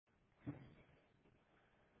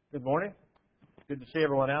Good morning. Good to see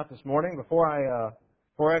everyone out this morning. Before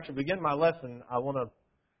I actually begin my lesson, I want to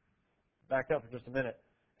back up for just a minute.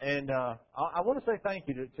 And I want to say thank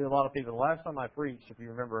you to a lot of people. The last time I preached, if you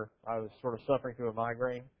remember, I was sort of suffering through a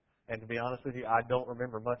migraine. And to be honest with you, I don't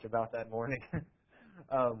remember much about that morning.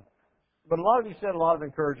 But a lot of you said a lot of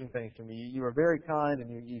encouraging things to me. You were very kind,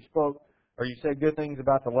 and you spoke, or you said good things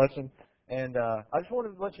about the lesson. And I just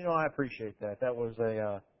wanted to let you know I appreciate that. That was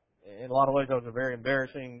in a lot of ways, that was a very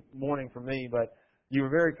embarrassing morning for me, but you were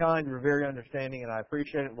very kind, you were very understanding, and I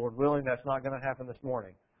appreciate it. Lord willing, that's not going to happen this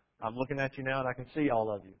morning. I'm looking at you now, and I can see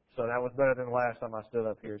all of you. So that was better than the last time I stood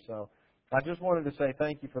up here. So I just wanted to say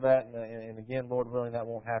thank you for that, and again, Lord willing, that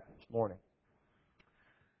won't happen this morning.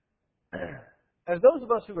 As those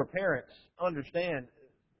of us who are parents understand,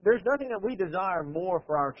 there's nothing that we desire more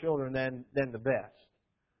for our children than the best.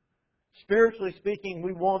 Spiritually speaking,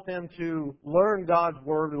 we want them to learn God's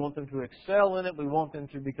Word. We want them to excel in it. We want them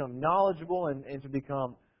to become knowledgeable and to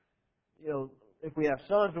become, if we have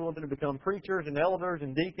sons, we want them to become preachers and elders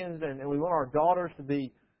and deacons. And we want our daughters to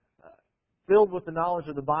be filled with the knowledge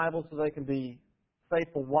of the Bible so they can be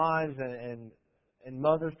faithful wives and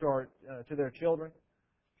mothers to their children.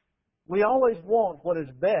 We always want what is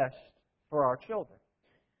best for our children.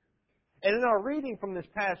 And in our reading from this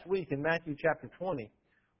past week in Matthew chapter 20,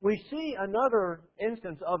 we see another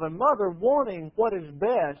instance of a mother wanting what is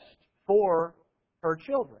best for her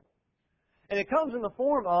children. And it comes in the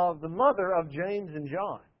form of the mother of James and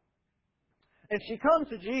John. And she comes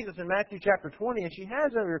to Jesus in Matthew chapter 20, and she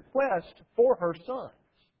has a request for her sons.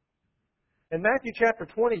 In Matthew chapter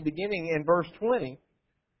 20, beginning in verse 20,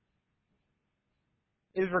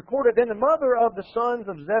 it is recorded, "Then the mother of the sons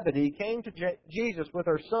of Zebedee came to Jesus with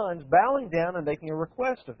her sons, bowing down and making a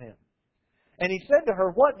request of him. And he said to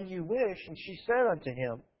her, 'What do you wish?' And she said unto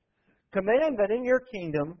him, 'Command that in your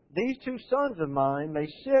kingdom these two sons of mine may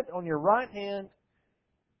sit on your right hand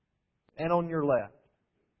and on your left.'"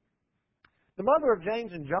 The mother of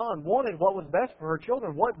James and John wanted what was best for her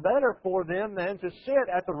children. What better for them than to sit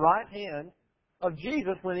at the right hand of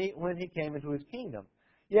Jesus when he came into his kingdom?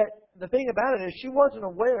 Yet, the thing about it is she wasn't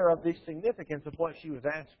aware of the significance of what she was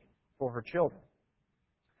asking for her children.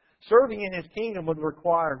 Serving in His kingdom would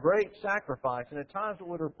require great sacrifice, and at times it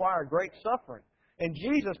would require great suffering. And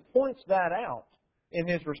Jesus points that out in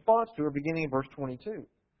His response to her, beginning in verse 22.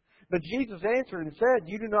 "But Jesus answered and said,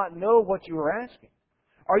 'You do not know what you are asking.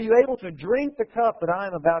 Are you able to drink the cup that I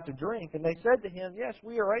am about to drink?' And they said to Him, 'Yes,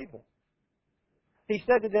 we are able.' He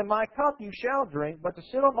said to them, 'My cup you shall drink, but to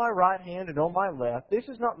sit on my right hand and on my left, this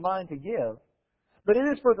is not mine to give, but it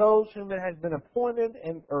is for those whom it has been appointed,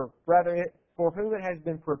 for whom it has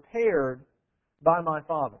been prepared by my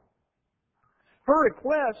Father.'" Her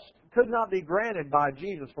request could not be granted by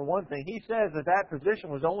Jesus, for one thing. He says that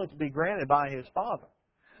position was only to be granted by His Father.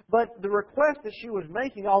 But the request that she was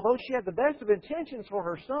making, although she had the best of intentions for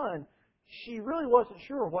her son, she really wasn't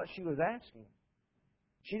sure what she was asking.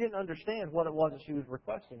 She didn't understand what it was that she was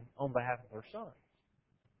requesting on behalf of her son.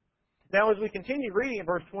 Now, as we continue reading in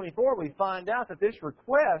verse 24, we find out that this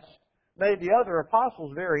request made the other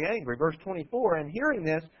apostles very angry. Verse 24, "And hearing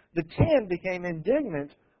this, the 10 became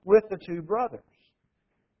indignant with the two brothers."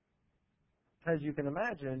 As you can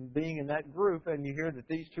imagine, being in that group and you hear that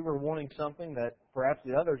these two are wanting something that perhaps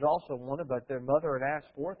the others also wanted, but their mother had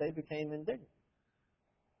asked for it, they became indignant.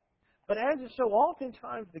 But as is so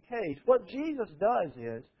oftentimes the case, what Jesus does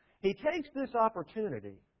is He takes this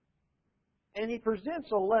opportunity and He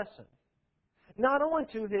presents a lesson, not only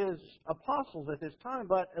to His apostles at this time,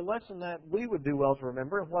 but a lesson that we would do well to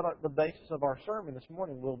remember, and what the basis of our sermon this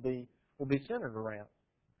morning will be centered around.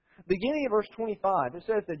 Beginning in verse 25, it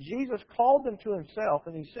says that Jesus called them to Himself,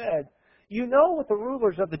 and He said, "You know what the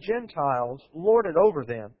rulers of the Gentiles lord it over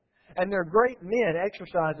them, and their great men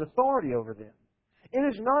exercise authority over them.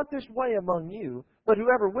 It is not this way among you, but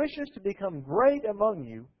whoever wishes to become great among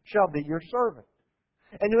you shall be your servant.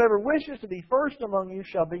 And whoever wishes to be first among you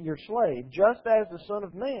shall be your slave, just as the Son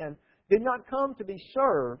of Man did not come to be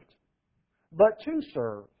served, but to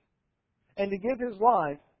serve, and to give His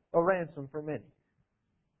life a ransom for many."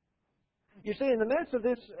 You see, in the midst of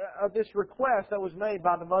this request that was made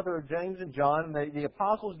by the mother of James and John, and the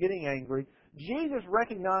apostles getting angry, Jesus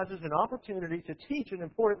recognizes an opportunity to teach an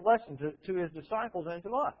important lesson to His disciples and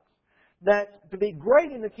to us. That to be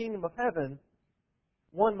great in the kingdom of heaven,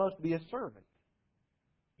 one must be a servant.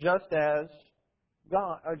 Just as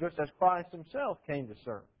Christ Himself came to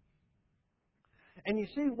serve. And you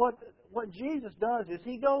see, what Jesus does is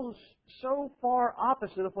He goes so far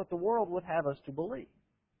opposite of what the world would have us to believe.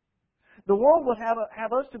 The world would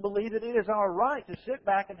have us to believe that it is our right to sit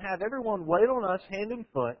back and have everyone wait on us hand and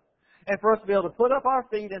foot, And for us to be able to put up our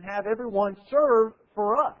feet and have everyone serve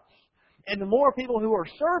for us. And the more people who are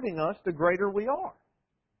serving us, the greater we are.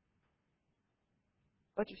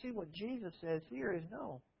 But you see, what Jesus says here is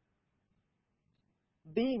no.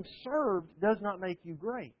 Being served does not make you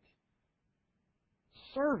great.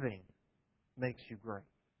 Serving makes you great.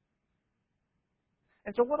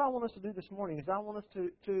 And so what I want us to do this morning is I want us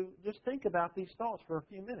to just think about these thoughts for a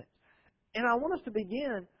few minutes. And I want us to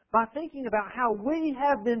begin by thinking about how we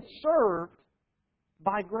have been served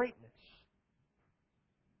by greatness.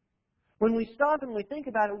 When we stop and we think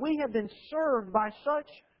about it, we have been served by such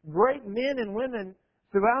great men and women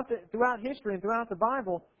throughout history and throughout the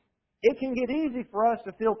Bible. It can get easy for us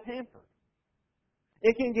to feel pampered.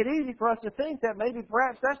 It can get easy for us to think that maybe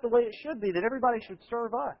perhaps that's the way it should be, that everybody should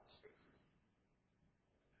serve us.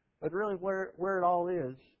 But really where it all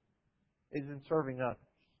is in serving others.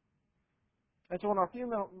 And so in our few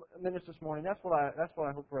minutes this morning, that's what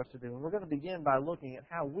I hope for us to do. And we're going to begin by looking at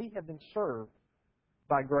how we have been served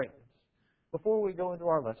by greatness. Before we go into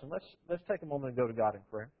our lesson, let's take a moment and go to God in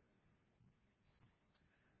prayer.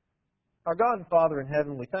 Our God and Father in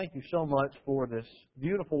heaven, we thank you so much for this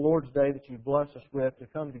beautiful Lord's Day that you've blessed us with to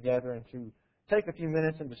come together and to take a few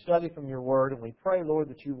minutes and to study from your Word. And we pray, Lord,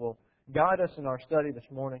 that you will guide us in our study this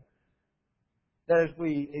morning. That as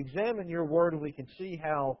we examine your Word and we can see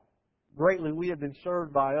how greatly we have been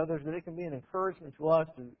served by others, that it can be an encouragement to us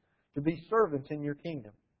to be servants in your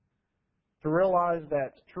kingdom. To realize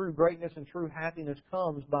that true greatness and true happiness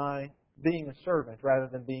comes by being a servant rather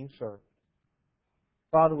than being served.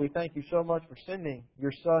 Father, we thank you so much for sending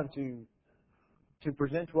your Son to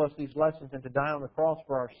present to us these lessons and to die on the cross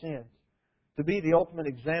for our sins, to be the ultimate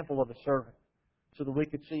example of a servant, so that we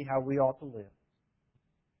could see how we ought to live.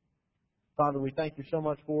 Father, we thank you so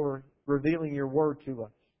much for revealing your word to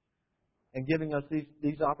us and giving us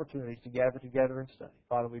these opportunities to gather together and study.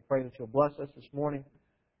 Father, we pray that you'll bless us this morning.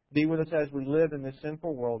 Be with us as we live in this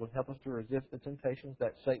sinful world and help us to resist the temptations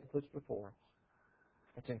that Satan puts before us.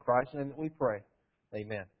 It's in Christ's name that we pray.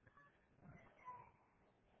 Amen.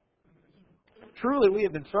 Truly, we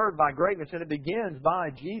have been served by greatness, and it begins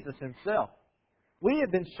by Jesus himself. We have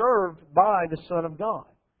been served by the Son of God.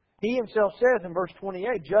 He himself says in verse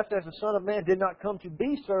 28, just as the Son of Man did not come to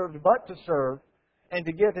be served, but to serve, and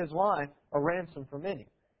to give his life a ransom for many.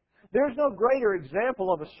 There's no greater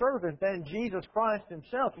example of a servant than Jesus Christ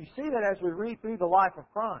himself. You see that as we read through the life of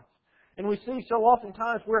Christ. And we see so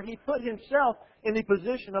oftentimes where he put himself in the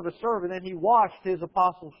position of a servant and he washed his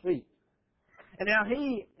apostles' feet. And now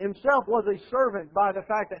he himself was a servant by the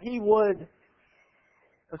fact that he would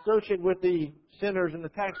associate with the sinners and the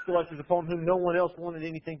tax collectors upon whom no one else wanted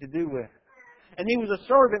anything to do with. And he was a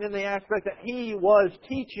servant in the aspect that he was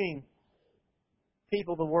teaching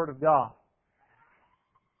people the Word of God.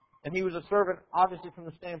 And he was a servant, obviously, from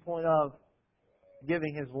the standpoint of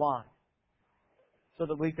giving his life so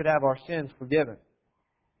that we could have our sins forgiven.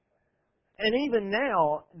 And even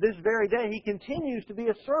now, this very day, he continues to be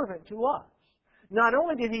a servant to us. Not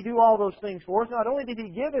only did he do all those things for us, not only did he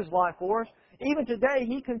give his life for us, even today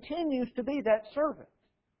he continues to be that servant.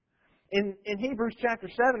 In Hebrews chapter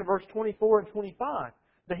 7, verse 24 and 25,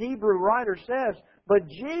 the Hebrew writer says, but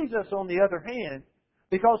Jesus, on the other hand,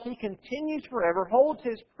 because he continues forever, holds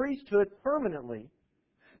his priesthood permanently.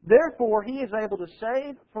 Therefore, he is able to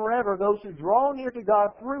save forever those who draw near to God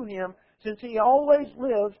through him, since he always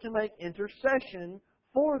lives to make intercession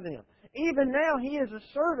for them. Even now, he is a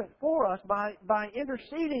servant for us by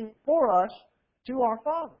interceding for us to our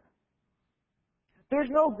Father. There's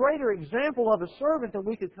no greater example of a servant that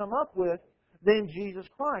we could come up with than Jesus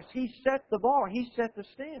Christ. He set the bar. He set the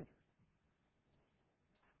standard.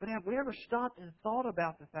 But have we ever stopped and thought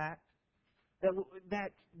about the fact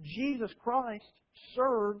that Jesus Christ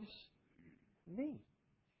serves me?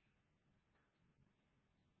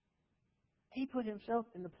 He put himself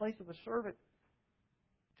in the place of a servant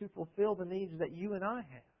to fulfill the needs that you and I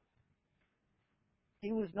have.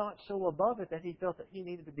 He was not so above it that he felt that he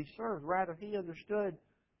needed to be served. Rather, he understood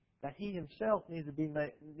that he himself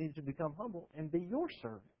needed to become humble and be your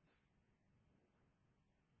servant.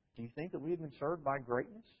 Do you think that we have been served by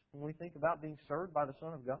greatness when we think about being served by the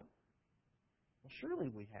Son of God? Well, surely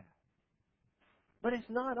we have. But it's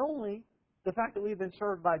not only the fact that we've been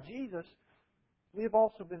served by Jesus, we have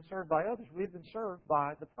also been served by others. We've been served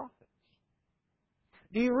by the prophets.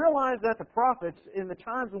 Do you realize that the prophets, in the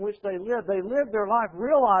times in which they lived their life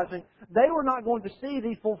realizing they were not going to see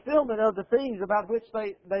the fulfillment of the things about which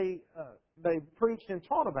they preached and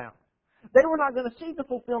taught about. They were not going to see the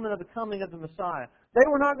fulfillment of the coming of the Messiah. They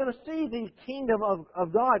were not going to see the kingdom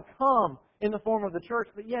of God come in the form of the church,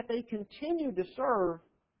 but yet they continued to serve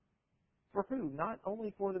For who? Not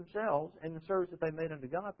only for themselves and the service that they made unto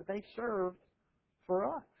God, but they served for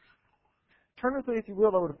us. Turn with me, if you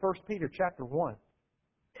will, over to 1 Peter chapter 1.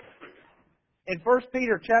 In 1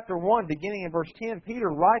 Peter chapter 1, beginning in verse 10, Peter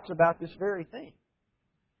writes about this very thing.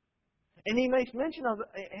 And he makes mention of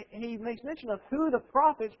who the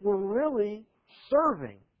prophets were really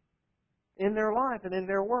serving in their life and in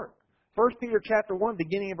their work. 1 Peter chapter 1,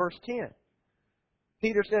 beginning in verse 10.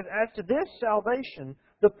 Peter says, "As to this salvation,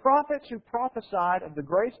 the prophets who prophesied of the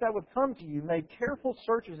grace that would come to you made careful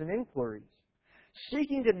searches and inquiries,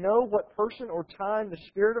 seeking to know what person or time the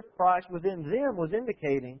Spirit of Christ within them was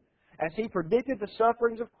indicating as He predicted the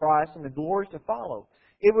sufferings of Christ and the glories to follow.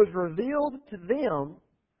 It was revealed to them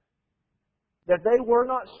that they were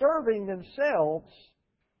not serving themselves,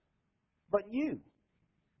 but you.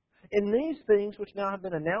 In these things which now have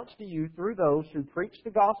been announced to you through those who preach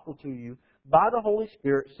the gospel to you by the Holy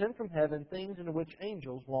Spirit sent from heaven, things into which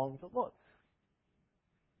angels long to look."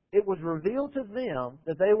 It was revealed to them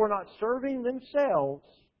that they were not serving themselves,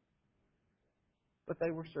 but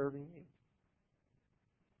they were serving you.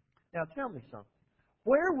 Now tell me something.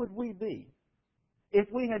 Where would we be if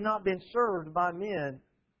we had not been served by men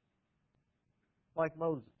like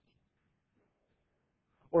Moses,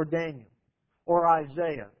 or Daniel, or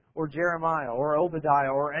Isaiah, or Jeremiah, or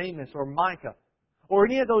Obadiah, or Amos, or Micah, or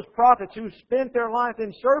any of those prophets who spent their life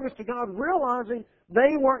in service to God, realizing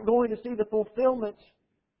they weren't going to see the fulfillment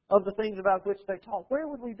of the things about which they taught? Where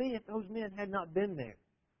would we be if those men had not been there?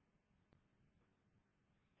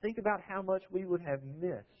 Think about how much we would have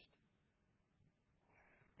missed.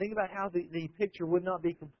 Think about how the picture would not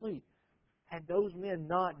be complete had those men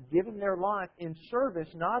not given their life in service,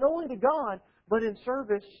 not only to God, but in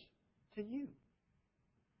service to you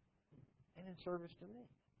and in service to me.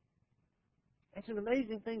 It's an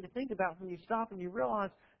amazing thing to think about when you stop and you realize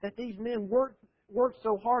that these men worked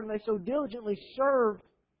so hard and they so diligently served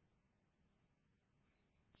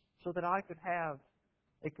so that I could have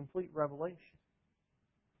a complete revelation.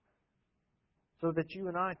 So that you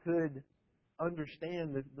and I could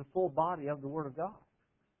understand the full body of the Word of God.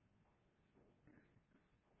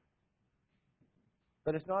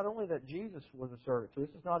 But it's not only that Jesus was a servant to us.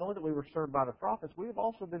 It's not only that we were served by the prophets. We have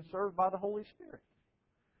also been served by the Holy Spirit.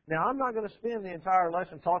 Now, I'm not going to spend the entire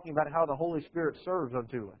lesson talking about how the Holy Spirit serves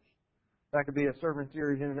unto us. That could be a sermon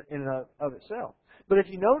series in and of itself. But if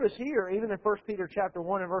you notice here, even in 1 Peter chapter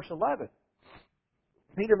 1 and verse 11,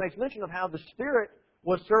 Peter makes mention of how the Spirit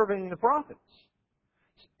was serving the prophets.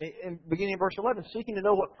 In beginning of verse 11, seeking to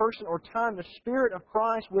know what person or time the Spirit of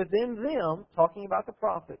Christ within them, talking about the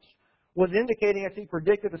prophets, was indicating as He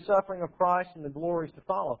predicted the suffering of Christ and the glories to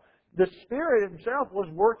follow. The Spirit Himself was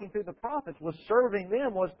working through the prophets, was serving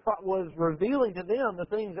them, was revealing to them the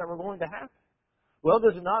things that were going to happen. Well,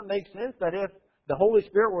 does it not make sense that if the Holy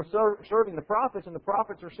Spirit was serving the prophets and the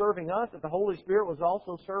prophets are serving us, that the Holy Spirit was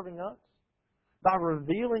also serving us by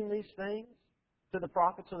revealing these things to the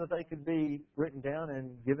prophets so that they could be written down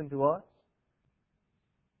and given to us?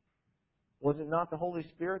 Was it not the Holy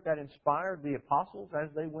Spirit that inspired the apostles as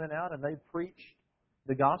they went out and they preached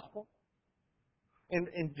the gospel?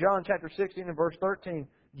 In John chapter 16 and verse 13,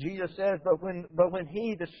 Jesus says, But when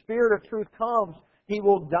He, the Spirit of truth, comes, He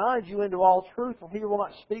will guide you into all truth, for He will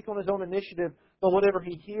not speak on His own initiative, but whatever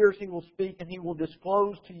He hears, He will speak, and He will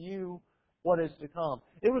disclose to you what is to come.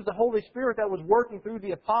 It was the Holy Spirit that was working through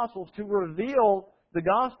the apostles to reveal the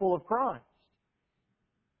gospel of Christ.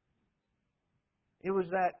 It was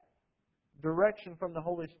that direction from the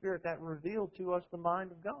Holy Spirit that revealed to us the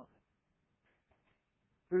mind of God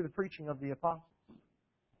through the preaching of the apostles.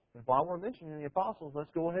 And while we're mentioning the apostles, let's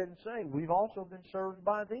go ahead and say we've also been served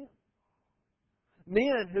by them.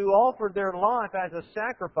 Men who offered their life as a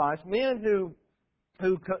sacrifice, men who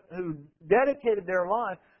dedicated their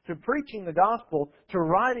life to preaching the gospel, to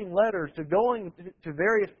writing letters, to going to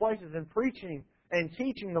various places and preaching and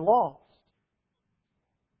teaching the lost.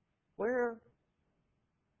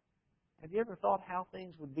 Have you ever thought how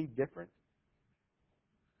things would be different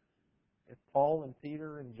if Paul and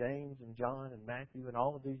Peter and James and John and Matthew and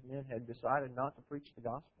all of these men had decided not to preach the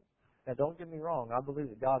gospel? Now, don't get me wrong. I believe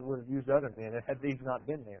that God would have used other men had these not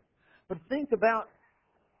been there. But think about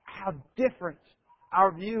how different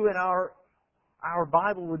our view and our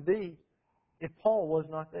Bible would be if Paul was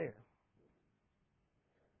not there.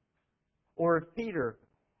 Or if Peter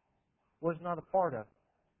was not a part of it.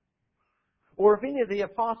 Or if any of the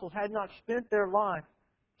apostles had not spent their life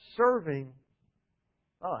serving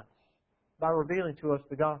us by revealing to us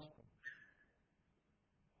the gospel.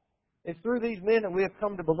 It's through these men that we have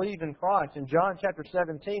come to believe in Christ. In John chapter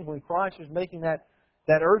 17, when Christ was making that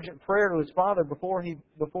urgent prayer to His Father before he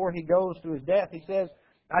goes to His death, He says,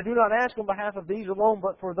 I do not ask on behalf of these alone,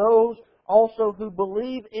 but for those also who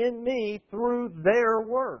believe in me through their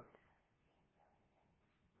work.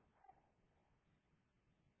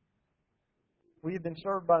 We have been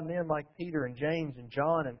served by men like Peter and James and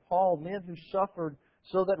John and Paul, men who suffered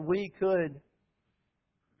so that we could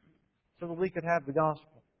have the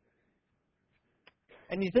gospel.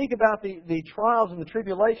 And you think about the trials and the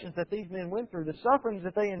tribulations that these men went through, the sufferings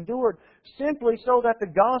that they endured, simply so that the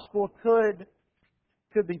gospel could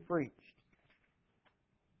be preached.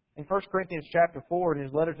 In 1 Corinthians chapter 4, in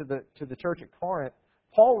his letter to the church at Corinth,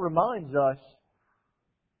 Paul reminds us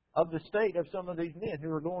of the state of some of these men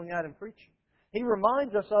who are going out and preaching. He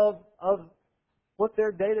reminds us of what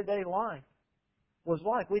their day-to-day life was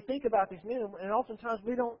like. We think about these men, and oftentimes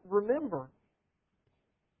we don't remember,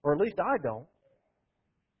 or at least I don't,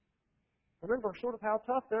 remember sort of how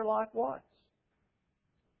tough their life was.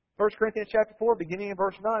 1 Corinthians chapter 4, beginning in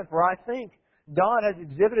verse 9, "For I think God has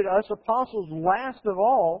exhibited us apostles last of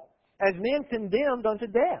all, as men condemned unto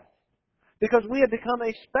death, because we have become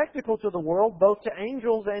a spectacle to the world, both to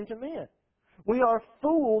angels and to men. We are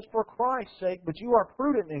fools for Christ's sake, but you are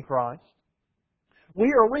prudent in Christ.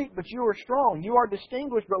 We are weak, but you are strong. You are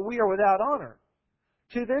distinguished, but we are without honor.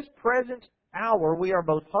 To this present hour we are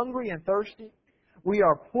both hungry and thirsty. We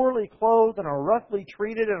are poorly clothed and are roughly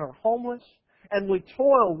treated and are homeless. And we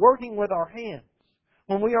toil working with our hands.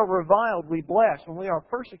 When we are reviled, we bless. When we are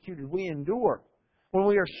persecuted, we endure. When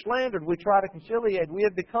we are slandered, we try to conciliate. We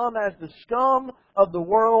have become as the scum of the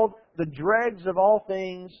world, the dregs of all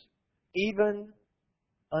things, even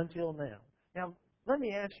until now." Now, let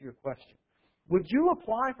me ask you a question. Would you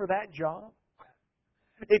apply for that job?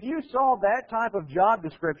 If you saw that type of job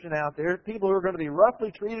description out there, people who are going to be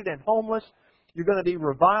roughly treated and homeless, you're going to be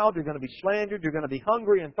reviled, you're going to be slandered, you're going to be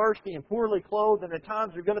hungry and thirsty and poorly clothed, and at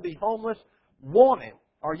times you're going to be homeless, wanted.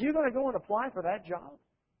 Are you going to go and apply for that job?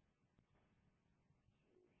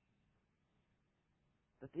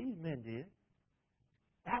 But these men did.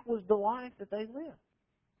 That was the life that they lived.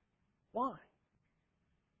 Why?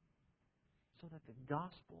 So that the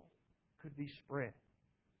gospel could be spread.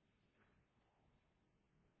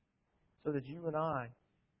 So that you and I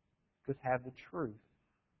could have the truth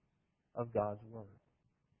of God's Word.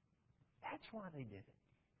 That's why they did it.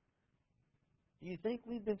 Do you think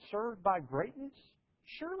we've been served by greatness?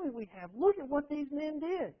 Surely we have. Look at what these men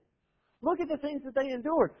did. Look at the things that they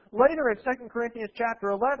endured. Later in 2 Corinthians chapter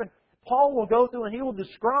 11, Paul will go through and he will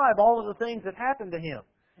describe all of the things that happened to him,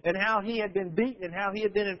 and how he had been beaten, and how he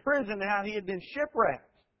had been in prison, and how he had been shipwrecked.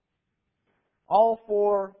 All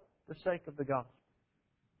for the sake of the gospel.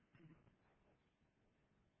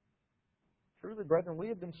 Truly, brethren, we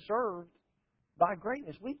have been served by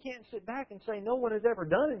greatness. We can't sit back and say no one has ever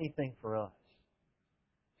done anything for us.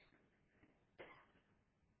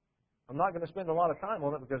 I'm not going to spend a lot of time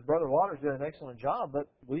on it because Brother Waters did an excellent job, but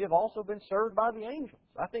we have also been served by the angels.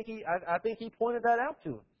 I think he pointed that out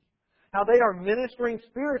to us. How they are ministering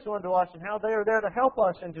spirits unto us, and how they are there to help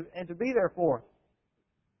us and to be there for us.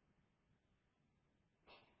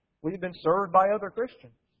 We've been served by other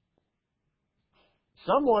Christians.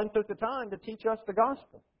 Someone took the time to teach us the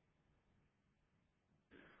gospel.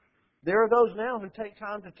 There are those now who take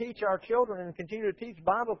time to teach our children and continue to teach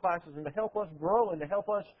Bible classes and to help us grow and to help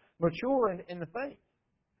us mature in the faith.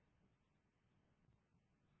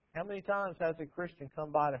 How many times has a Christian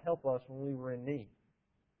come by to help us when we were in need?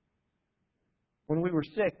 When we were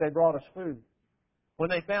sick, they brought us food. When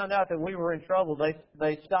they found out that we were in trouble,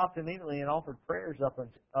 they stopped immediately and offered prayers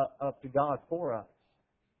up to God for us.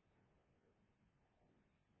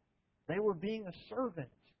 They were being a servant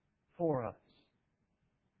for us.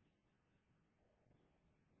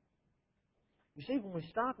 You see, when we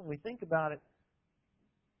stop and we think about it,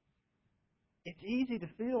 it's easy to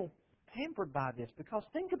feel pampered by this, because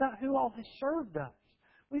think about who all has served us.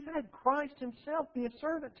 We've had Christ Himself be a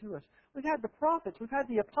servant to us. We've had the prophets. We've had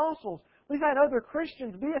the apostles. We've had other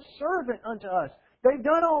Christians be a servant unto us. They've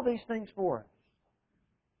done all these things for us.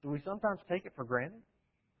 Do we sometimes take it for granted?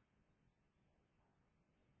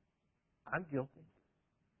 I'm guilty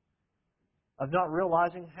of not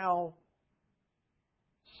realizing how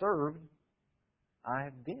served I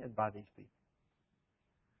have been by these people.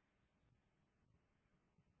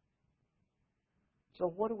 So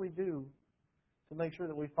what do we do to make sure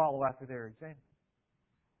that we follow after their example?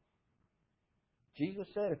 Jesus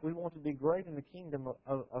said if we want to be great in the kingdom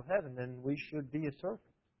of heaven, then we should be a servant.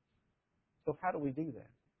 So how do we do that?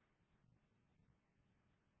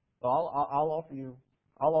 Well,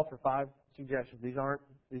 I'll offer 5 suggestions. These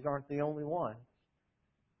aren't the only ones,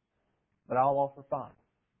 but I'll offer 5.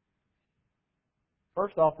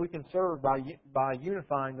 First off, we can serve by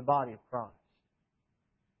unifying the body of Christ.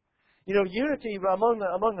 You know, unity among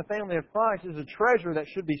the family of Christ is a treasure that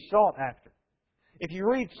should be sought after. If you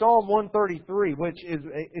read Psalm 133, which is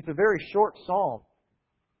it's a very short psalm,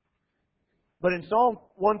 but in Psalm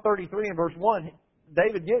 133 and verse 1,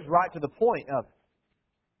 David gets right to the point of it.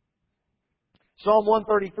 Psalm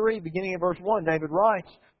 133, beginning in verse 1, David writes,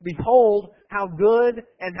 "Behold, how good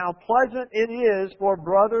and how pleasant it is for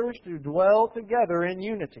brothers to dwell together in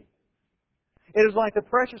unity. It is like the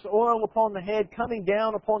precious oil upon the head coming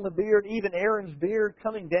down upon the beard, even Aaron's beard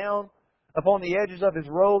coming down upon the edges of his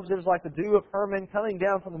robes. It is like the dew of Hermon coming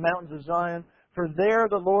down from the mountains of Zion. For there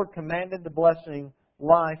the Lord commanded the blessing,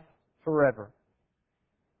 life forever."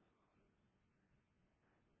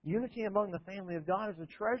 Unity among the family of God is a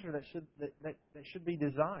treasure that should be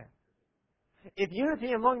desired. If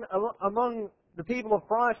unity among the people of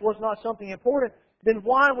Christ was not something important, then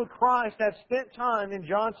why would Christ have spent time in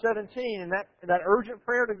John 17 in that urgent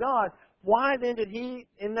prayer to God? Why then did He,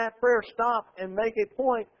 in that prayer, stop and make a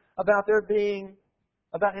point about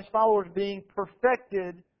His followers being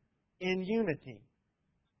perfected in unity?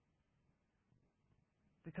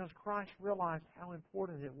 Because Christ realized how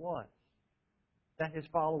important it was that His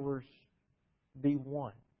followers be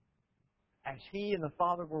one. As He and the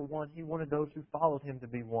Father were one, He wanted those who followed Him to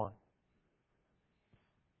be one.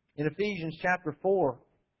 In Ephesians chapter 4,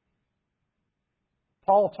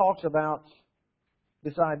 Paul talks about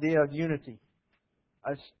this idea of unity,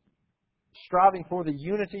 striving for the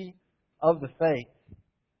unity of the faith.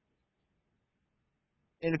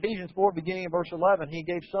 In Ephesians 4, beginning in verse 11, He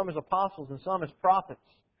gave some as apostles and some as prophets,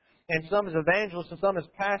 and some as evangelists and some as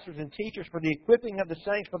pastors and teachers for the equipping of the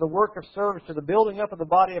saints for the work of service, to the building up of the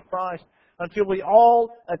body of Christ, until we all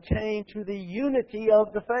attain to the unity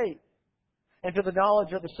of the faith, and to the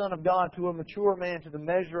knowledge of the Son of God, to a mature man, to the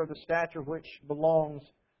measure of the stature which belongs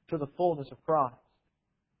to the fullness of Christ.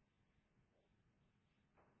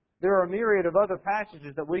 There are a myriad of other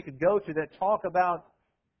passages that we could go to that talk about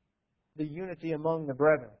the unity among the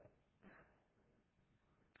brethren.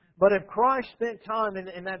 But if Christ spent time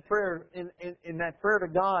in that prayer to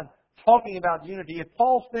God talking about unity, if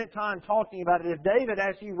Paul spent time talking about it, if David,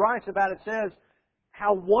 as he writes about it, says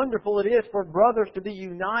how wonderful it is for brothers to be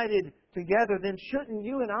united together, then shouldn't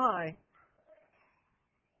you and I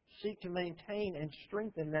seek to maintain and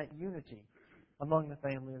strengthen that unity among the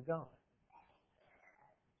family of God?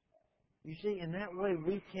 You see, in that way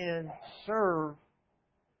we can serve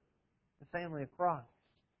the family of Christ.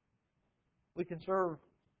 We can serve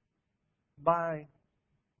by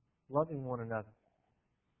loving one another.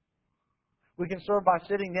 We can serve by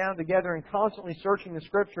sitting down together and constantly searching the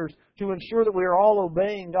Scriptures to ensure that we are all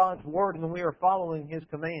obeying God's Word and that we are following His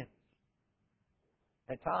commands.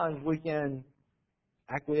 At times we can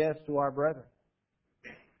acquiesce to our brethren,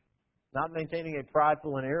 not maintaining a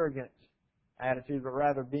prideful and arrogant attitude, but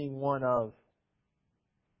rather being one of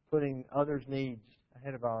putting others' needs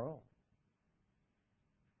ahead of our own.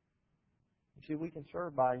 You see, we can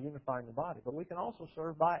serve by unifying the body, but we can also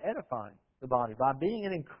serve by edifying the body, by being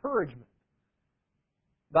an encouragement,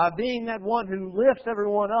 by being that one who lifts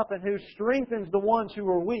everyone up and who strengthens the ones who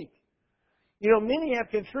are weak. You know, many have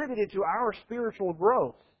contributed to our spiritual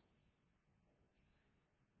growth.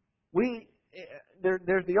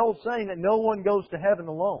 There's the old saying that no one goes to heaven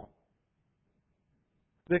alone.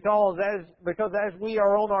 Because as we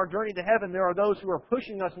are on our journey to heaven, there are those who are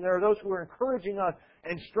pushing us and there are those who are encouraging us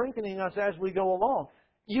and strengthening us as we go along.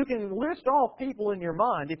 You can list off people in your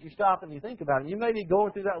mind if you stop and you think about it. You may be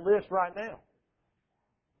going through that list right now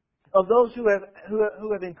of those who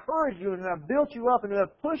have encouraged you and have built you up and who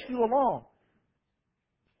have pushed you along.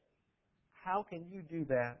 How can you do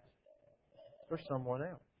that for someone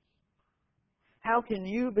else? How can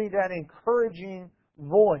you be that encouraging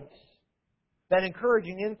voice, that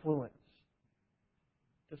encouraging influence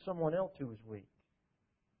to someone else who is weak?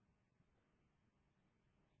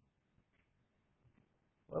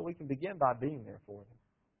 Well, we can begin by being there for them.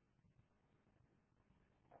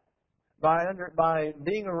 By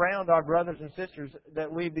being around our brothers and sisters,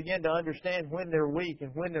 that we begin to understand when they're weak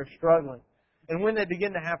and when they're struggling and when they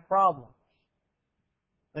begin to have problems.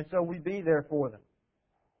 And so we be there for them.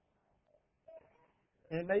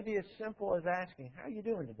 And it may be as simple as asking, "How are you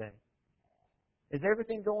doing today? Is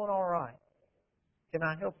everything going all right? Can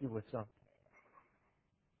I help you with something?"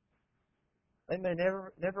 They may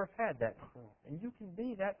never have had that before. And you can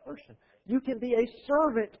be that person. You can be a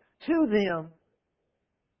servant to them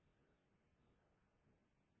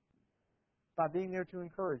by being there to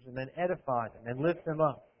encourage them and edify them and lift them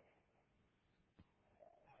up.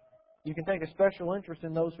 You can take a special interest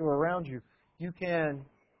in those who are around you. You can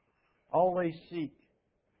always seek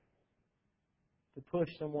to push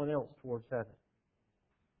someone else towards heaven.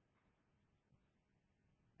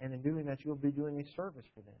 And in doing that, you'll be doing a service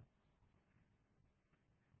for them.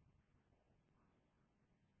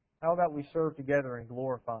 How about we serve together in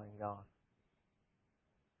glorifying God?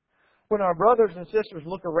 When our brothers and sisters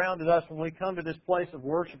look around at us when we come to this place of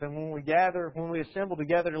worship and when we gather, when we assemble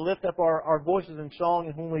together to lift up our voices in song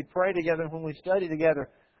and when we pray together and when we study together,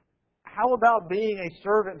 how about being a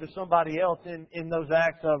servant to somebody else in those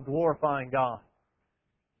acts of glorifying God?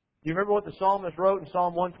 Do you remember what the psalmist wrote in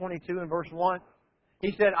Psalm 122 and verse 1?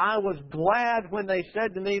 He said, I was glad when they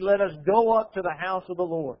said to me, let us go up to the house of the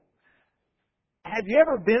Lord. Have you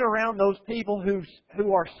ever been around those people who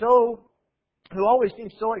always seem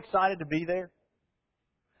so excited to be there?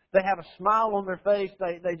 They have a smile on their face.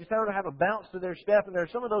 They just sort of have a bounce to their step. And there are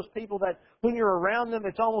some of those people that when you're around them,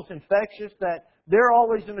 it's almost infectious, that they're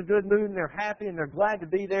always in a good mood and they're happy and they're glad to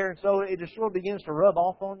be there. And so it just sort of begins to rub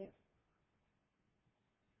off on you.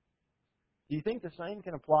 Do you think the same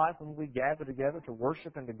can apply when we gather together to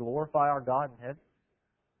worship and to glorify our God in heaven?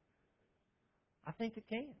 I think it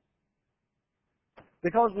can.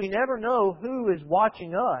 Because we never know who is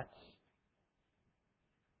watching us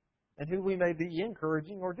and who we may be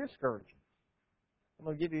encouraging or discouraging. I'm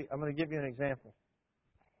going to give you an example.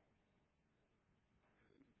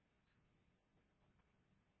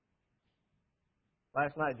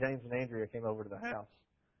 Last night, James and Andrea came over to the house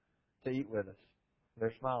to eat with us.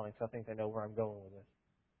 They're smiling, so I think they know where I'm going with this.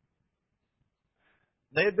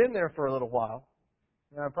 They had been there for a little while,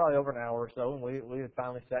 probably over an hour or so, and we had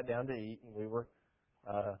finally sat down to eat, and we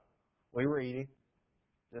were eating,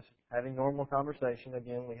 just having normal conversation.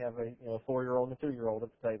 Again, we have a 4-year-old and a 2-year-old at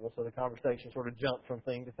the table, so the conversation sort of jumped from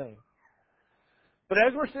thing to thing. But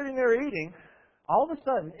as we're sitting there eating, all of a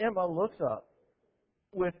sudden Emma looks up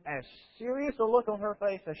with as serious a look on her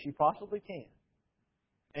face as she possibly can.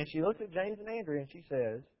 And she looks at James and Andrea and she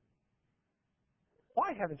says,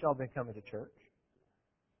 why haven't y'all been coming to church?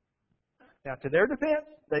 Now, to their defense,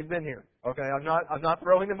 they've been here. Okay, I'm not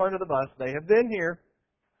throwing them under the bus. They have been here.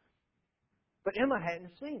 But Emma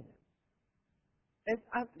hadn't seen them.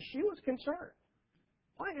 And she was concerned.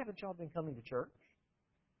 Why haven't y'all been coming to church?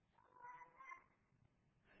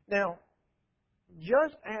 Now,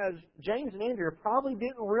 just as James and Andrea probably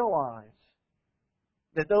didn't realize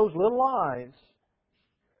that those little eyes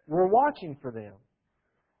were watching for them,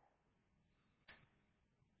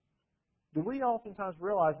 do we oftentimes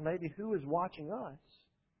realize maybe who is watching us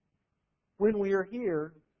when we are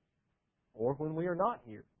here or when we are not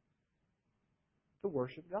here to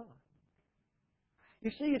worship God? You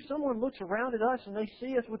see, if someone looks around at us and they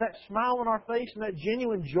see us with that smile on our face and that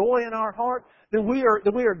genuine joy in our heart, then we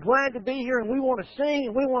are glad to be here and we want to sing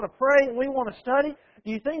and we want to pray and we want to study.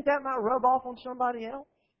 Do you think that might rub off on somebody else?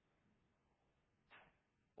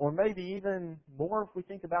 Or maybe even more if we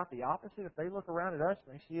think about the opposite. If they look around at us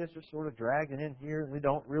and they see us just sort of dragging in here and we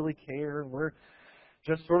don't really care and we're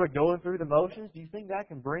just sort of going through the motions, do you think that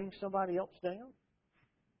can bring somebody else down?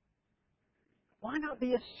 Why not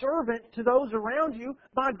be a servant to those around you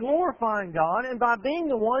by glorifying God and by being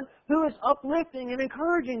the one who is uplifting and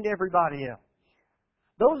encouraging to everybody else?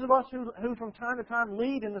 Those of us who from time to time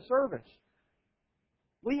lead in the service,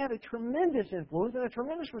 we have a tremendous influence and a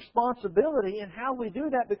tremendous responsibility in how we do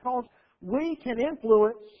that because we can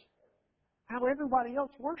influence how everybody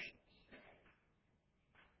else worships.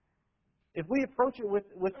 If we approach it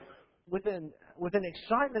with an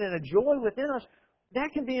excitement and a joy within us,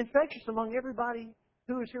 that can be infectious among everybody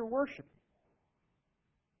who is here worshiping.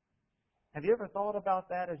 Have you ever thought about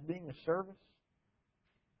that as being a service?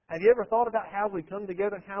 Have you ever thought about how we come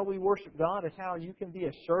together and how we worship God as how you can be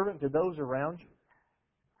a servant to those around you?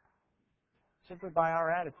 Simply by our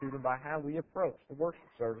attitude and by how we approach the worship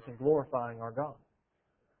service and glorifying our God.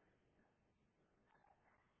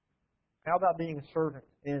 How about being a servant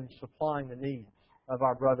in supplying the needs of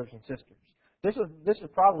our brothers and sisters? This is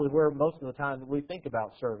probably where most of the time that we think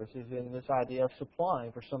about service is in this idea of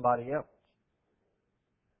supplying for somebody else.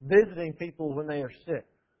 Visiting people when they are sick.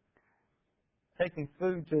 Taking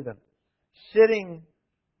food to them. Sitting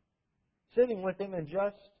with them and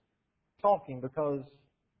just talking because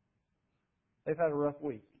they've had a rough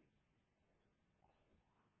week.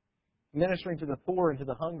 Ministering to the poor and to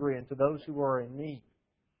the hungry and to those who are in need.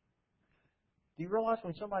 Do you realize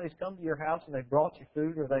when somebody's come to your house and they've brought you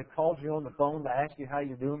food or they've called you on the phone to ask you how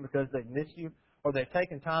you're doing because they've missed you or they've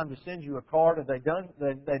taken time to send you a card or they've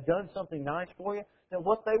done something nice for you, then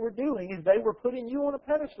what they were doing is they were putting you on a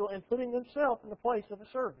pedestal and putting themselves in the place of a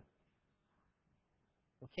servant.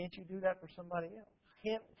 Well, can't you do that for somebody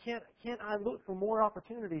else? Can't I look for more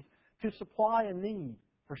opportunities to supply a need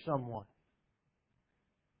for someone?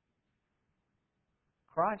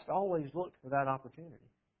 Christ always looked for that opportunity.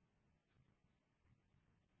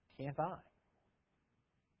 can't I?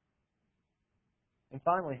 And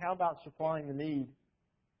finally, how about supplying the need,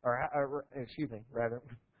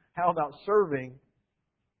 how about serving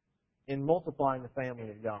in multiplying the family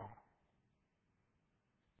of God?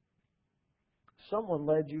 Someone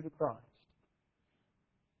led you to Christ.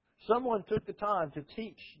 Someone took the time to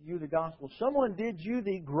teach you the gospel. Someone did you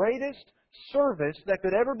the greatest service that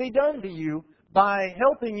could ever be done to you by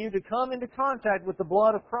helping you to come into contact with the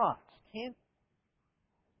blood of Christ.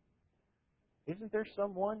 Isn't there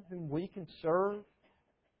someone whom we can serve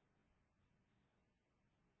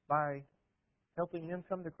by helping them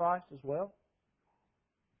come to Christ as well?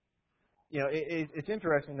 You know, it's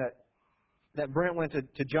interesting that Brent went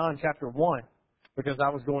to John chapter 1, because I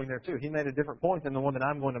was going there too. He made a different point than the one that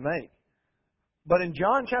I'm going to make. But in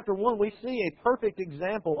John chapter 1, we see a perfect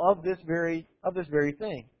example of this very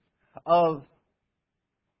thing. Of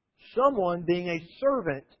someone being a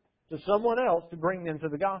servant to someone else to bring them to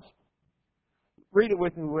the gospel. Read it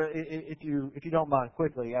with me if you don't mind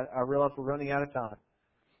quickly. I realize we're running out of time.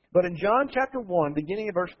 But in John chapter 1, beginning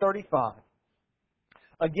at verse 35,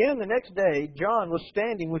 again the next day, John was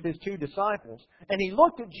standing with his 2 disciples, and he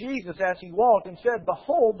looked at Jesus as he walked and said,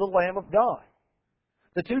 "Behold the Lamb of God."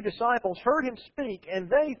 The 2 disciples heard him speak, and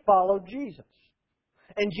they followed Jesus.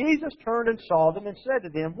 And Jesus turned and saw them and said to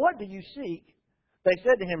them, "What do you seek?" They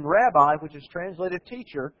said to him, "Rabbi," which is translated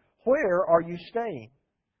teacher, "where are you staying?"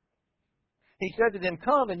 He said to them,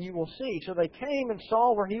 "Come and you will see." So they came and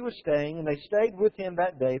saw where he was staying, and they stayed with him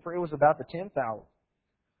that day, for it was about the 10th hour.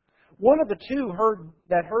 One of the 2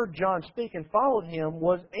 that heard John speak and followed him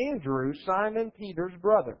was Andrew, Simon Peter's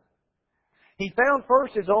brother. He found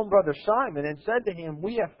first his own brother Simon and said to him,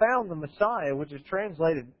 "We have found the Messiah," which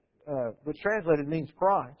translated means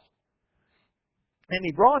Christ. And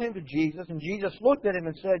he brought him to Jesus, and Jesus looked at him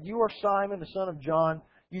and said, "You are Simon, the son of John.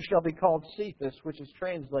 You shall be called Cephas," which is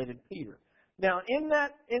translated Peter. Now, in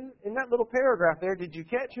that little paragraph there, did you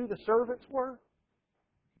catch who the servants were?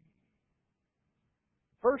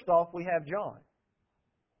 First off, we have John.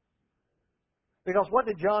 Because what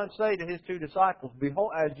did John say to his 2 disciples?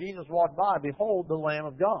 Behold, as Jesus walked by, "Behold the Lamb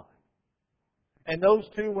of God." And those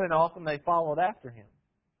 2 went off and they followed after him.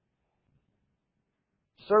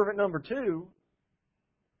 Servant number 2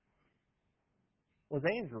 was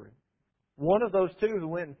Andrew, one of those 2 who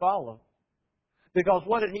went and followed. Because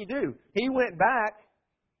what did he do? He went back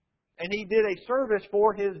and he did a service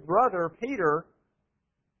for his brother Peter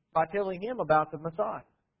by telling him about the Messiah.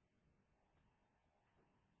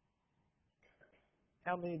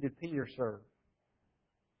 How many did Peter serve?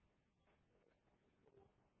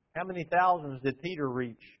 How many thousands did Peter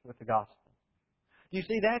reach with the gospel? You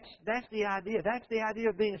see, that's the idea. That's the idea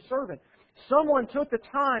of being a servant. Someone took the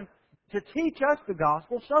time to teach us the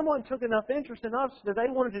gospel. Someone took enough interest in us that they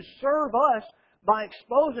wanted to serve us by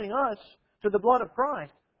exposing us to the blood of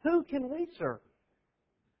Christ. Who can we serve?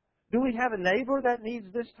 Do we have a neighbor that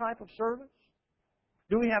needs this type of service?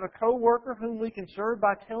 Do we have a co-worker whom we can serve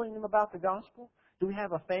by telling them about the gospel? Do we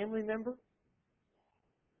have a family member?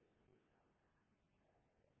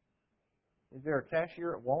 Is there a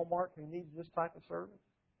cashier at Walmart who needs this type of service?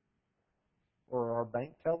 Or our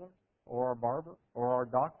bank teller? Or our barber? Or our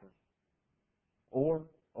doctor? Or,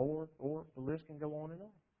 the list can go on and on.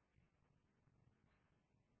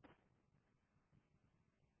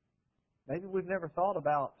 Maybe we've never thought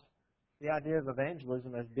about the idea of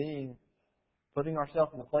evangelism as being putting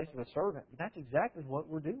ourselves in the place of a servant. But that's exactly what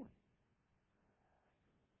we're doing.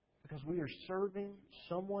 Because we are serving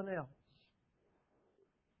someone else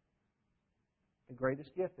the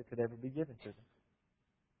greatest gift that could ever be given to them.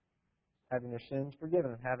 Having their sins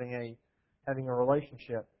forgiven, having a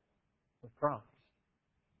relationship with Christ.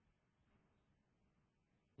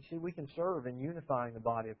 You see, we can serve in unifying the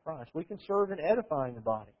body of Christ. We can serve in edifying the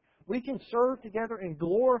body. We can serve together in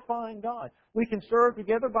glorifying God. We can serve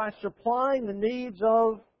together by supplying the needs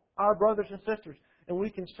of our brothers and sisters. And we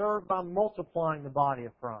can serve by multiplying the body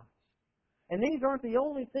of Christ. And these aren't the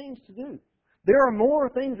only things to do. There are more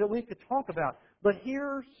things that we could talk about. But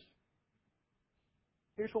here's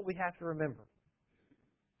what we have to remember.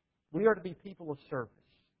 We are to be people of service.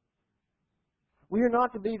 We are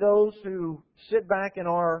not to be those who sit back and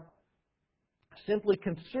are simply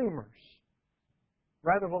consumers.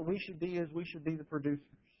 Rather, what we should be is we should be the producers.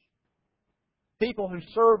 People who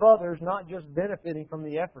serve others, not just benefiting from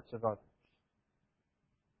the efforts of others.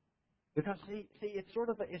 Because see, it's sort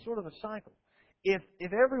of a cycle. If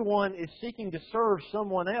everyone is seeking to serve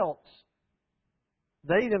someone else,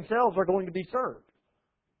 they themselves are going to be served.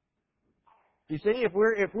 You see, if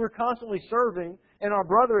we're constantly serving, and our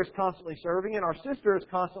brother is constantly serving, and our sister is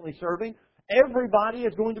constantly serving, everybody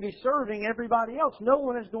is going to be serving everybody else. No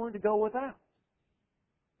one is going to go without.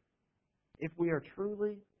 If we are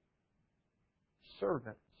truly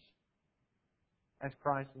servants, as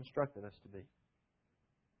Christ instructed us to be.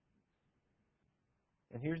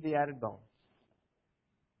 And here's the added bonus.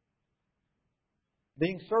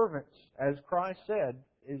 Being servants, as Christ said,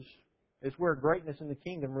 is where greatness in the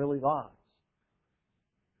kingdom really lies.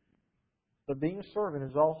 But being a servant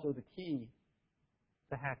is also the key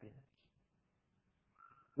to happiness.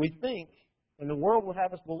 We think, and the world will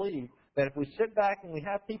have us believe, that if we sit back and we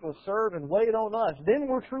have people serve and wait on us, then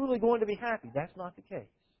we're truly going to be happy. That's not the case.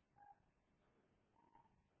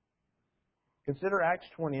 Consider Acts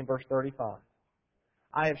 20 and verse 35.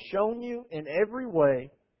 I have shown you in every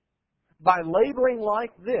way, by laboring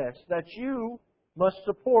like this, that you must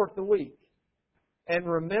support the weak. And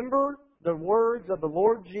remember the words of the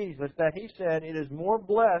Lord Jesus that He said, it is more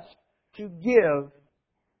blessed to give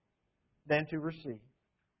than to receive.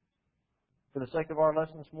 For the sake of our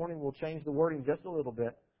lesson this morning, we'll change the wording just a little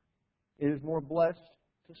bit. It is more blessed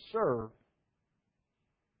to serve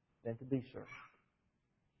than to be served.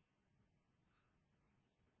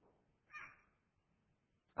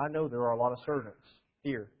 I know there are a lot of servants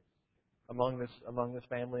here among this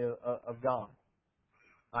family of God.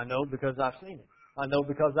 I know because I've seen it. I know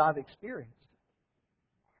because I've experienced it.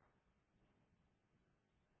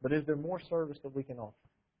 But is there more service that we can offer?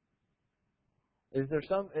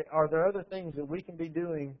 Are there other things that we can be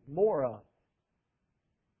doing more of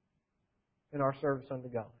in our service unto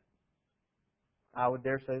God? I would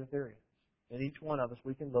dare say that there is. And each one of us,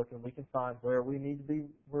 we can look and we can find where we need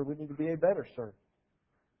to be a better servant.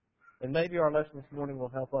 And maybe our lesson this morning will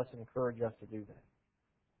help us and encourage us to do that.